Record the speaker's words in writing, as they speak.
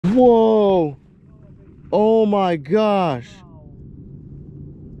Whoa. Oh my gosh.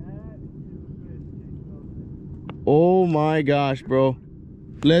 Oh my gosh, bro.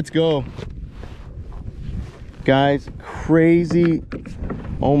 Let's go. Guys, crazy.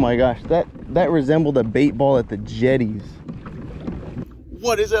 Oh my gosh, that resembled a bait ball at the jetties.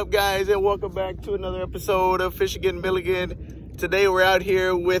 What is up, guys, and welcome back to another episode of FishiganMilligan. Today we're out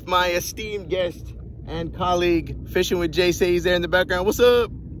here with my esteemed guest and colleague, Fishing with Jay. Say he's there in the background. What's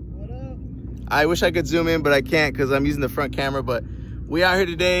up? What up? I wish I could zoom in, but I can't because I'm using the front camera. But we out here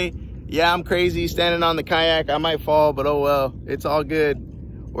today. Yeah, I'm crazy standing on the kayak. I might fall, but oh well, it's all good.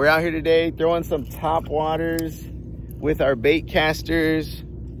 We're out here today throwing some top waters with our bait casters.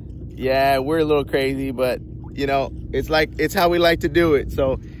 Yeah, we're a little crazy, but you know, it's how we like to do it.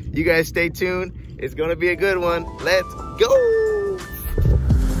 So you guys stay tuned. It's gonna be a good one. Let's go.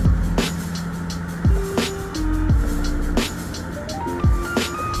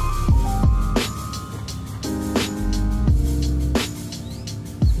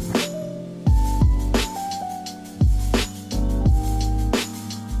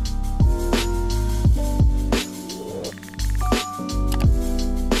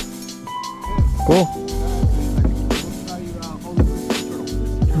 Cool.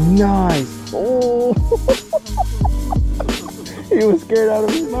 Nice. Oh, he was scared out of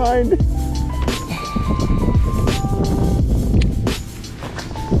his mind.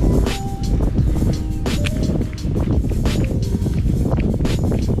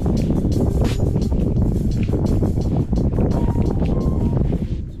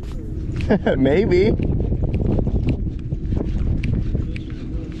 Maybe.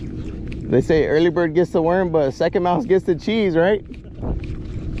 They say early bird gets the worm, but second mouse gets the cheese, right?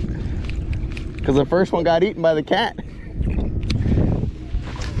 Because the first one got eaten by the cat.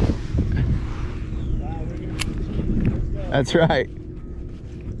 That's right.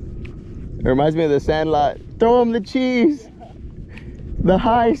 It reminds me of the Sandlot. Throw him the cheese. The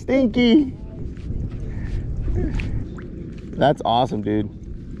high stinky. That's awesome, dude.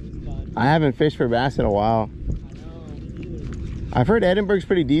 I haven't fished for bass in a while. I've heard Edinburgh's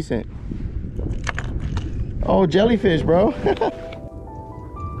pretty decent. Oh, jellyfish, bro.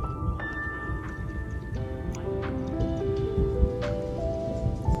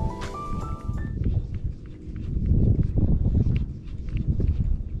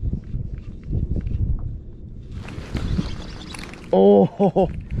 Oh,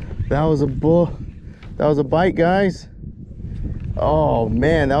 that was a bull. That was a bite, guys. Oh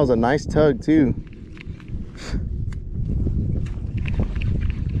man, that was a nice tug too.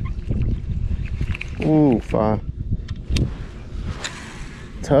 Ooh,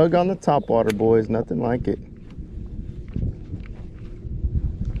 tug on the top water, boys. Nothing like it.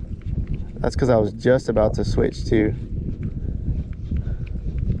 That's because I was just about to switch too.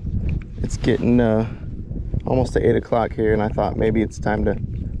 It's getting almost to 8 o'clock here, and I thought maybe it's time to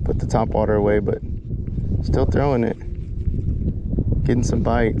put the top water away, but still throwing it. Getting some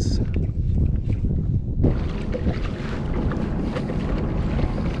bites.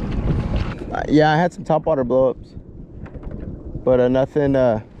 Yeah, I had some topwater blowups, but nothing.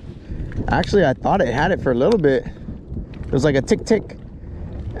 Actually, I thought it had it for a little bit. It was like a tick tick,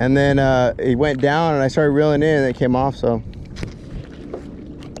 and then it went down, and I started reeling in, and it came off. So I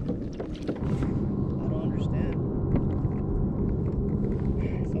don't understand.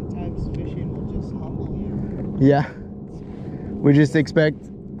 Sometimes fishing will just humble you. yeah, we just expect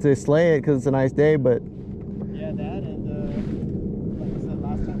to slay it because it's a nice day, but Yeah, that and like I said,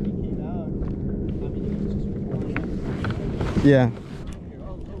 last time we came out, I mean, it was just pouring. yeah.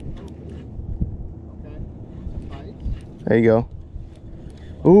 Okay. Some bites. There you go.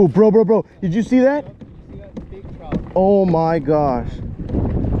 Ooh, bro, did you see that? See that big trout? Oh my gosh. Oh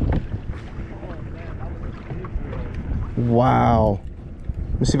man, that was a big reel. Wow.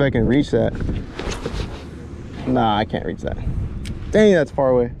 Let's see if I can reach that. Nah, I can't reach that. Dang, that's far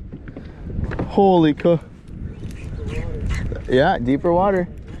away. Holy cow. Yeah, deeper water.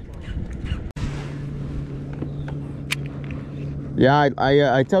 Yeah,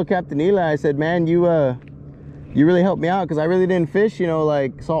 I tell Captain Eli, I said, man, you really helped me out because I really didn't fish, you know,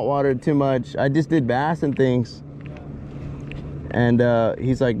 like saltwater too much. I just did bass and things. And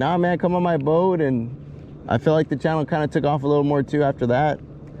he's like, nah, man, come on my boat. And I feel like the channel kind of took off a little more too after that.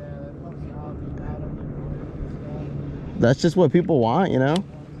 Yeah, that helps you out, being out on your boat and stuff. That's just what people want, you know?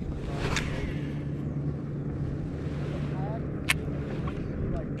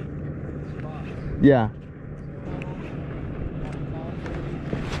 Yeah.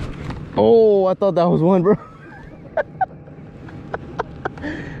 Oh, I thought that was one, bro.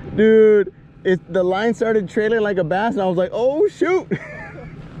 Dude, the line started trailing like a bass, and I was like, oh, shoot.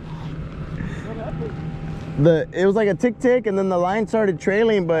 It was like a tick tick, and then the line started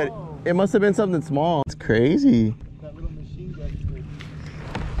trailing, but it must have been something small. It's crazy. That little machine gun trick.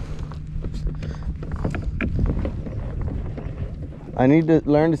 I need to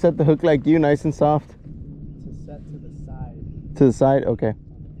learn to set the hook like you, nice and soft. To set to the side. To the side, okay. On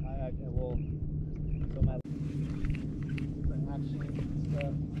the kayak, and we'll so my action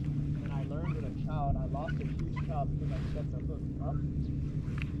stuff. When I learned with a trout, I lost a huge trout because I set the hook up.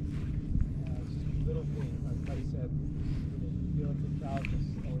 It's just a little thing, like Buddy said. If you feel it's a trout, just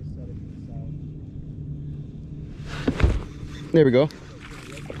always set it to the side. There we go.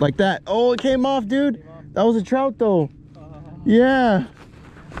 Like that. Oh, it came off, dude. That was a trout though. Yeah.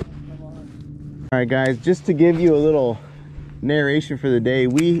 All right, guys, just to give you a little narration for the day,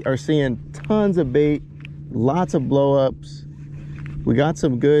 we are seeing tons of bait, lots of blow-ups. We got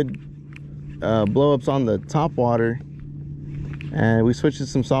some good blow-ups on the top water, and we switched to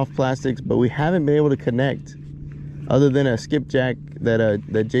some soft plastics, but we haven't been able to connect other than a skipjack that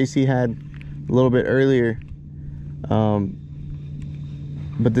that JC had a little bit earlier.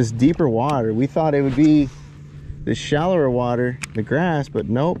 But this deeper water, we thought it would be the shallower water, the grass, but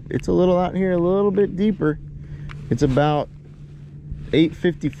nope, it's a little out here, a little bit deeper. It's about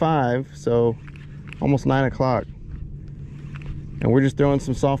 8:55, so almost 9 o'clock. And we're just throwing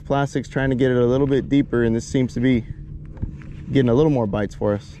some soft plastics, trying to get it a little bit deeper, and this seems to be getting a little more bites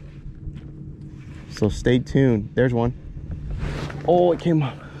for us. So stay tuned. There's one. Oh, it came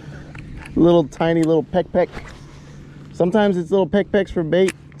up. Little tiny little peck. Sometimes it's little pecks for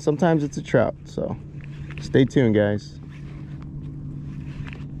bait, sometimes it's a trout, so stay tuned, guys.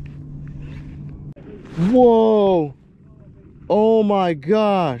 Whoa! Oh my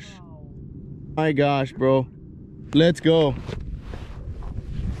gosh! My gosh, bro. Let's go.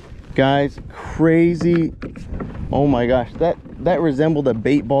 Guys, crazy. Oh my gosh, that resembled a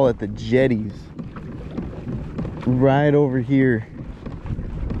bait ball at the jetties. Right over here.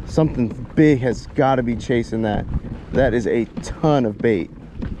 Something big has got to be chasing that. That is a ton of bait.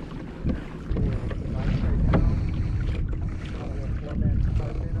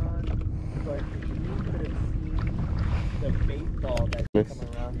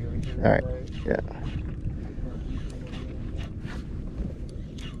 All right, yeah.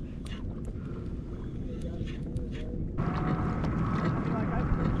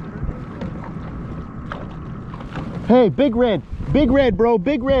 Hey, big red, bro,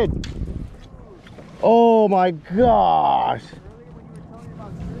 big red. Oh my gosh.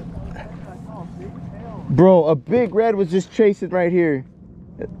 Bro, a big red was just chasing right here.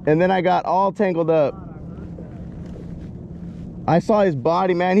 And then I got all tangled up. I saw his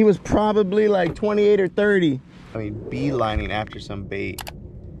body, man. He was probably like 28 or 30. I mean, beelining after some bait.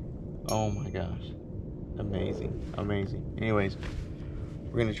 Oh my gosh. Amazing, amazing. Anyways,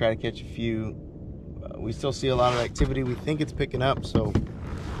 we're gonna try to catch a few. We still see a lot of activity. We think it's picking up, so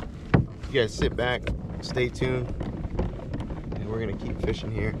you guys sit back, stay tuned, and we're gonna keep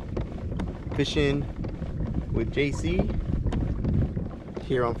fishing here. Fishing with JC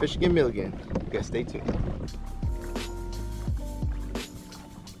here on FishiganMilligan. You guys stay tuned.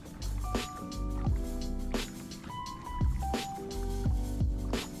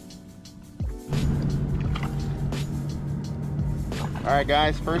 All right,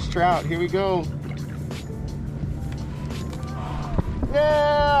 guys, first trout. Here we go.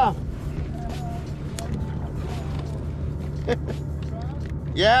 Yeah.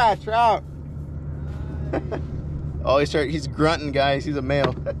 Yeah, trout. Oh, he's grunting, guys. He's a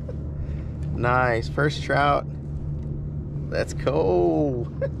male. Nice, first trout. Let's go.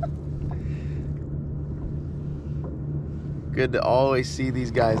 Good to always see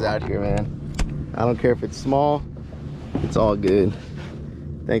these guys out here, man. I don't care if it's small, it's all good.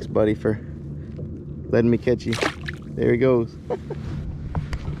 Thanks, buddy, for letting me catch you. There he goes.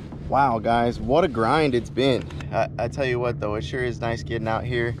 Wow, guys, what a grind it's been. I tell you what, though, it sure is nice getting out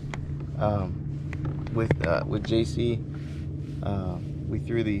here with JC. We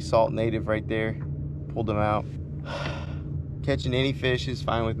threw the salt native right there, pulled them out. Catching any fish is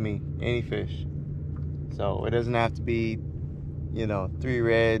fine with me, any fish. So it doesn't have to be, you know, 3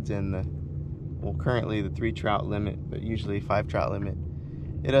 reds and well, currently the 3 trout limit, but usually 5 trout limit.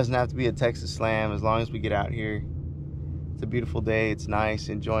 It doesn't have to be a Texas slam. As long as we get out here, it's a beautiful day. It's nice,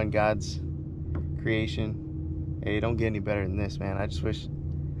 enjoying God's creation. Hey, don't get any better than this, man. I just wish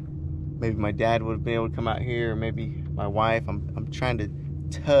maybe my dad would have been able to come out here, or maybe my wife. I'm trying to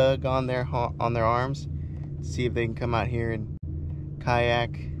tug on their arms, see if they can come out here and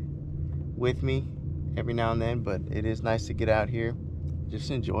kayak with me every now and then. But it is nice to get out here, just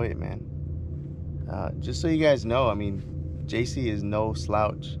enjoy it, man. Just so you guys know, I mean, JC is no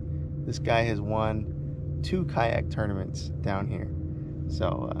slouch. This guy has won 2 kayak tournaments down here.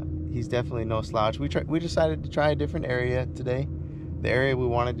 So he's definitely no slouch. We decided to try a different area today. The area we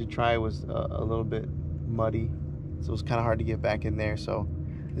wanted to try was a little bit muddy, so it was kind of hard to get back in there. So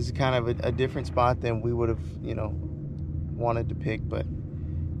this is kind of a different spot than we would have, you know, wanted to pick. But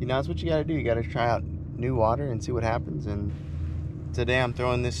you know, that's what you got to do. You got to try out new water and see what happens. And today I'm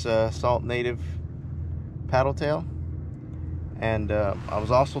throwing this Salt Native paddle tail. And I was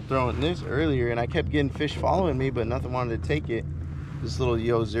also throwing this earlier, and I kept getting fish following me, but nothing wanted to take it. This little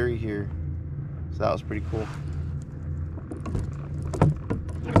Yo-Zuri here. So that was pretty cool.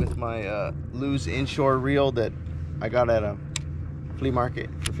 With my loose inshore reel that I got at a flea market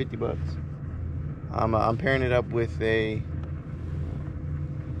for 50 bucks. I'm pairing it up with a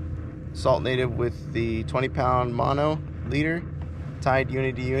Salt Native with the 20-pound mono leader, tied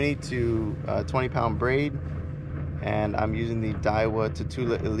uni to uni to a 20-pound braid. And I'm using the Daiwa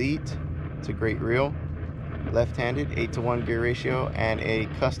Tatula Elite. It's a great reel. Left-handed, 8-to-1 gear ratio, and a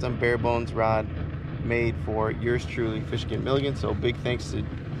custom bare bones rod made for yours truly, FishiganMilligan. So big thanks to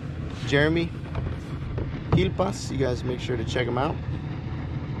Jeremy, Jilpas. You guys make sure to check them out.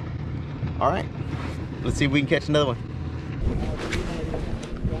 All right, let's see if we can catch another one.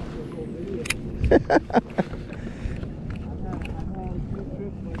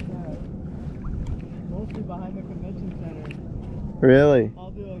 Mostly behind the convention center. Really?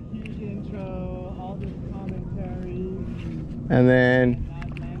 I'll do a huge intro, I'll do commentary, And then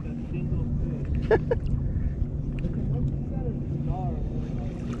not land a single fish. The convention center is bizarre.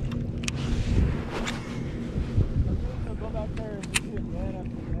 So go back there and just hit land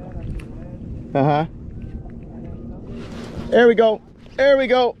after land after land. uh-huh. And then someday, There we go. There we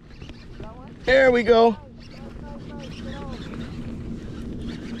go. that one? There we go. Nice, get on.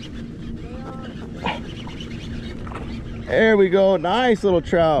 There we go. Nice little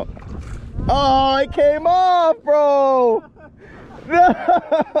trout. Oh, it came off, bro. No.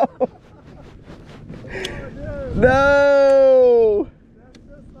 No. That's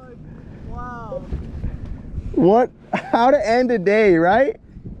just like, wow. What? How to end a day, right?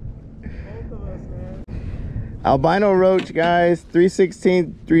 Both of us, man. Albino roach, guys.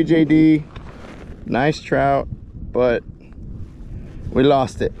 3/16, 3JD. Nice trout, but we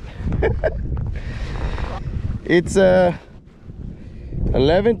lost it. It's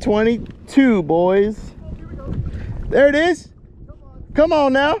 11:22, boys. Oh, here we go. There it is. Come on. Come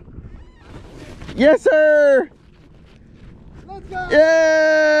on now. Yes, sir. Let's go.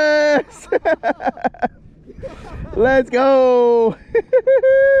 Yes. Let's go.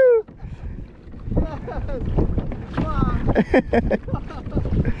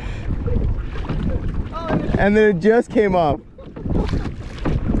 And then it just came off. Oh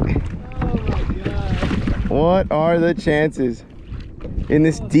my god. What are the chances? In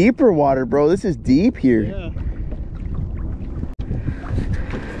this deeper water, bro. This is deep here. Yeah.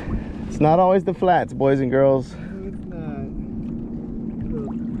 It's not always the flats, boys and girls. No, it's not.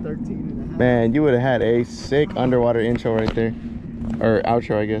 13 and a half. Man, you would have had a sick underwater intro right there. Or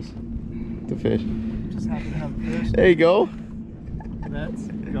outro, I guess. To fish. Just happen to have fish. There you go. Let's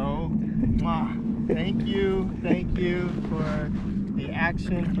go. Mwah. Thank you for the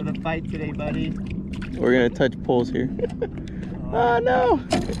action, for the fight today, buddy. We're gonna touch poles here. Oh no! Oh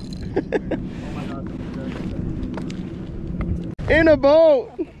my god. In a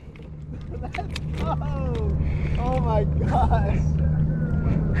boat! Let's go! Oh my gosh.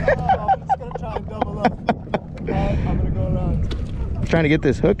 Oh, I'm just gonna try and double up. I'm gonna go around. Trying to get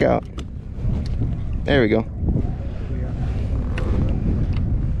this hook out. There we go.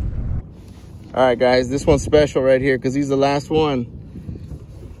 Alright guys, this one's special right here because he's the last one.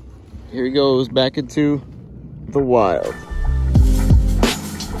 Here he goes back into the wild.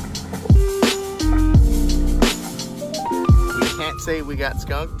 We can't say we got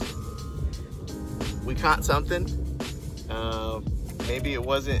skunked. We caught something. Maybe it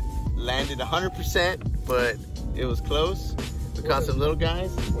wasn't landed 100%, but it was close. We caught some little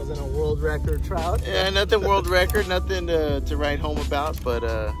guys. Wasn't a world record trout. Yeah, nothing world record, nothing to write home about, but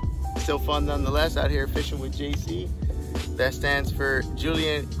still fun nonetheless out here fishing with JC. That stands for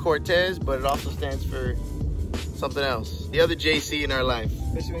Julian Cortez, but it also stands for something else. The other JC in our life.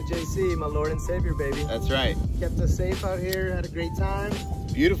 Fishing with JC, my Lord and Savior, baby. That's right. Kept us safe out here, had a great time.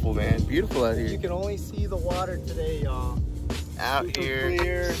 It's beautiful, man. Beautiful out You here. can only see the water today, y'all. Out Super here,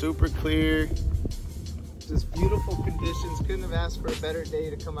 clear. super clear. Just beautiful conditions. Couldn't have asked for a better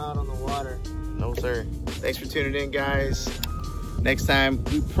day to come out on the water. No, sir. Thanks for tuning in, guys. Next time,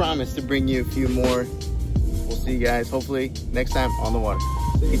 we promise to bring you a few more. We'll see you guys, hopefully, next time on the water.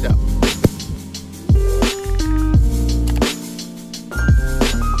 Peace out.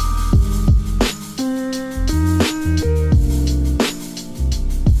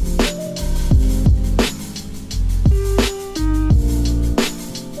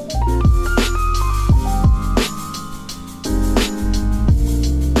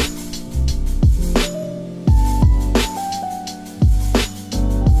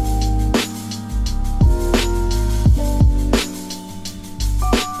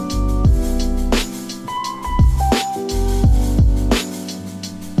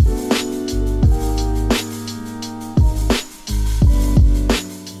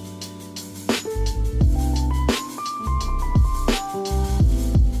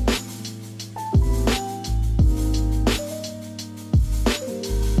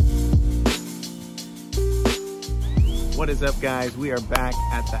 What is up, guys? We are back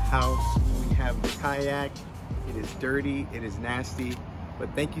at the house. We have the kayak. It is dirty, it is nasty, but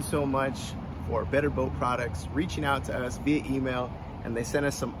thank you so much for Better Boat Products reaching out to us via email, and they sent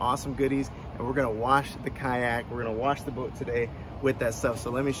us some awesome goodies, and we're gonna wash the kayak, we're gonna wash the boat today with that stuff. So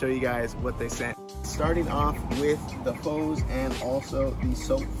let me show you guys what they sent. Starting off with the hose and also the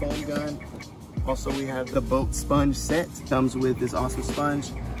soap foam gun. Also, we have the boat sponge set. Comes with this awesome sponge,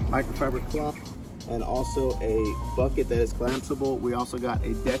 microfiber cloth, and also a bucket that is collapsible. We also got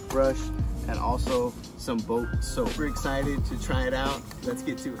a deck brush and also some boat soap. We're excited to try it out. Let's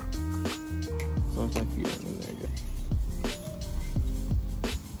get to it. So it's my feet right in there.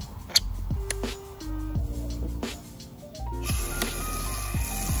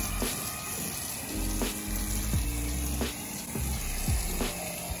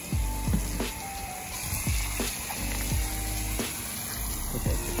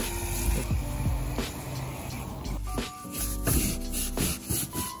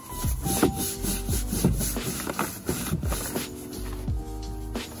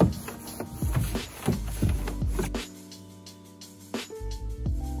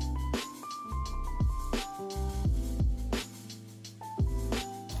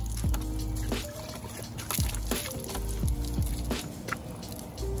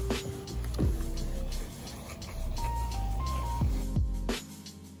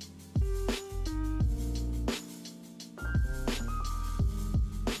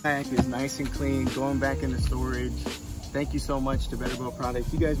 Kayak is nice and clean, going back into storage. Thank you so much to Better Boat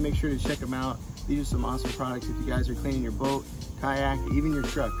Products. You guys make sure to check them out. These are some awesome products if you guys are cleaning your boat, kayak, even your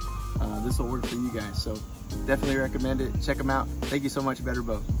truck. This will work for you guys, so definitely recommend it. Check them out. Thank you so much, Better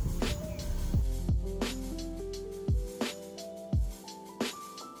Boat.